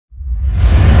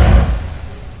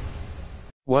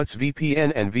What's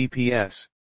VPN and VPS?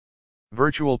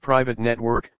 Virtual Private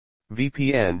Network,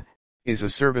 VPN, is a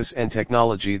service and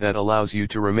technology that allows you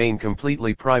to remain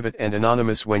completely private and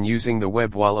anonymous when using the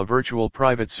web, while a virtual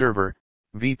private server,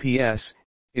 VPS,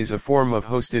 is a form of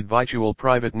hosted virtual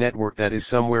private network that is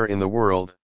somewhere in the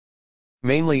world.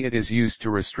 Mainly it is used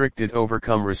to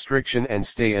overcome restriction and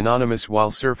stay anonymous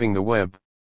while surfing the web.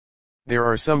 There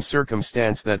are some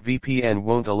circumstances that VPN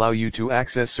won't allow you to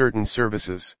access certain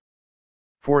services.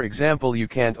 For example, you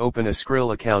can't open a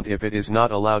Skrill account if it is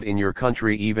not allowed in your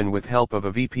country even with help of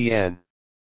a VPN.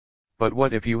 But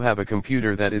what if you have a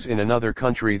computer that is in another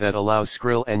country that allows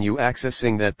Skrill and you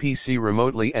accessing that PC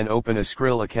remotely and open a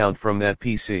Skrill account from that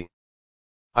PC?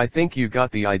 I think you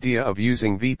got the idea of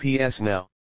using VPS now.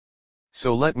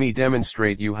 So let me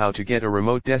demonstrate you how to get a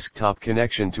remote desktop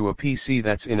connection to a PC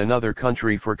that's in another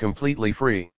country for completely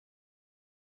free.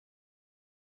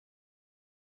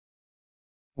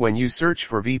 When you search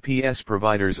for VPS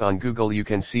providers on Google, you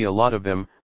can see a lot of them,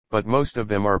 but most of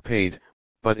them are paid,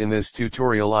 but in this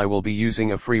tutorial I will be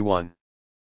using a free one.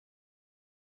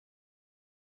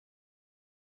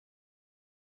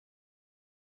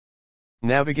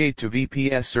 Navigate to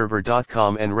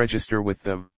vpsserver.com and register with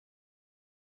them.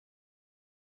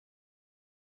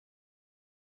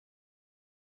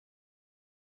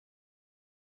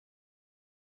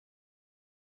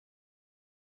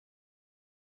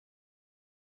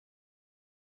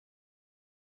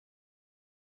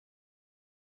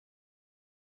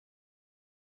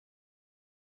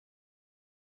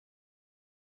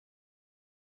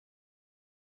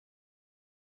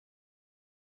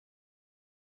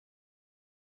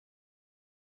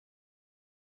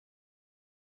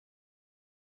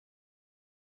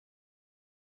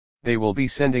 They will be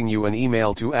sending you an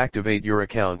email to activate your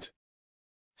account.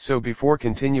 So before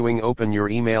continuing, open your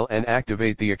email and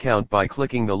activate the account by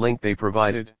clicking the link they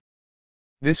provided.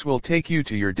 This will take you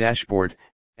to your dashboard,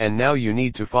 and now you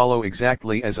need to follow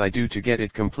exactly as I do to get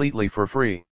it completely for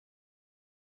free.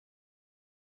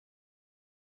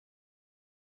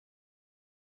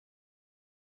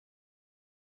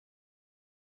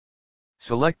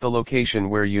 Select the location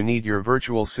where you need your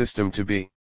virtual system to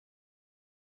be.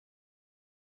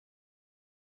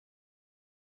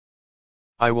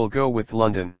 I will go with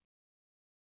London.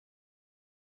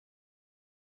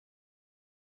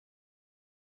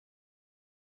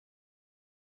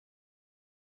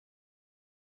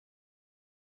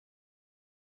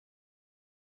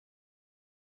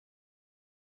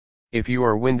 If you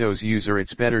are Windows user,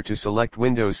 it's better to select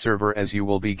Windows Server, as you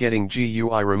will be getting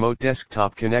GUI remote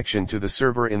desktop connection to the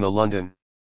server in the London.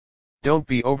 Don't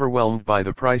be overwhelmed by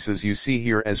the prices you see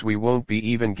here, as we won't be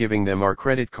even giving them our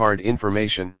credit card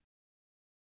information.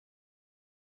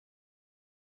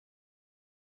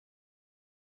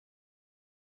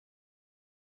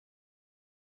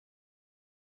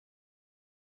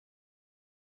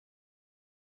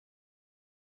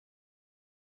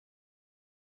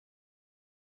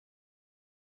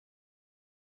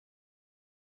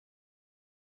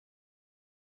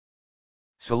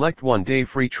 Select 1-day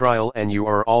free trial and you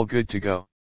are all good to go.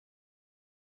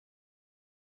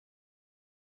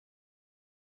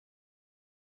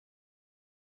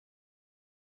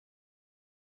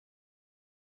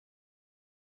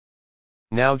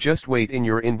 Now just wait in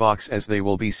your inbox, as they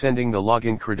will be sending the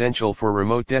login credential for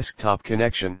remote desktop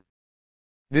connection.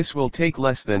 This will take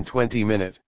less than 20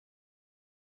 minutes.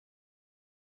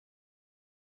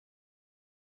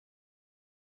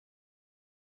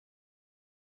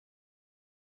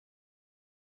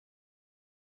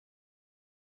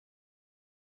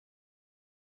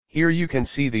 Here you can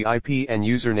see the IP and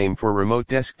username for remote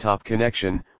desktop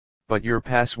connection, but your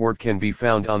password can be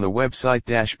found on the website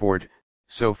dashboard,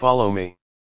 so follow me.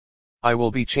 I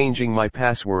will be changing my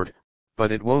password,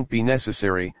 but it won't be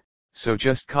necessary, so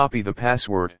just copy the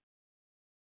password.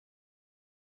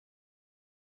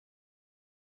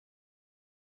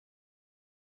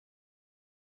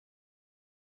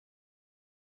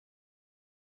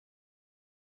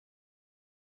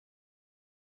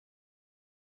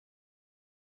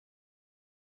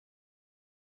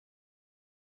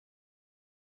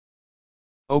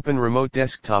 Open remote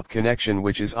desktop connection,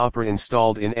 which is Opera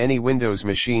installed in any Windows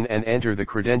machine, and enter the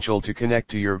credential to connect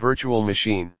to your virtual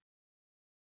machine.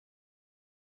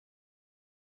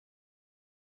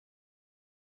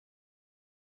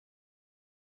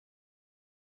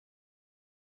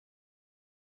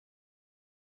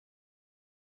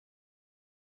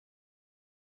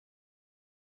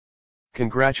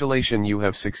 Congratulations, you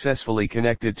have successfully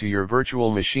connected to your virtual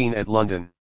machine at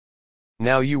London.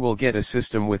 Now you will get a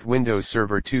system with Windows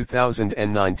Server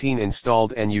 2019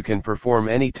 installed, and you can perform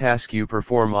any task you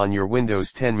perform on your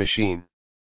Windows 10 machine.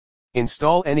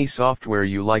 Install any software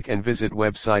you like and visit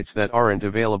websites that aren't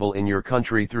available in your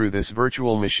country through this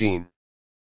virtual machine.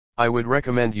 I would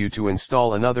recommend you to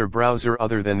install another browser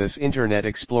other than this Internet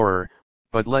Explorer,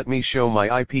 but let me show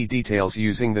my IP details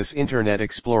using this Internet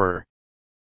Explorer.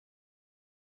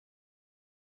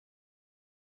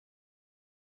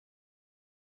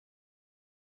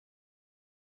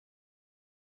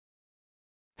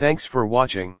 Thanks for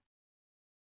watching.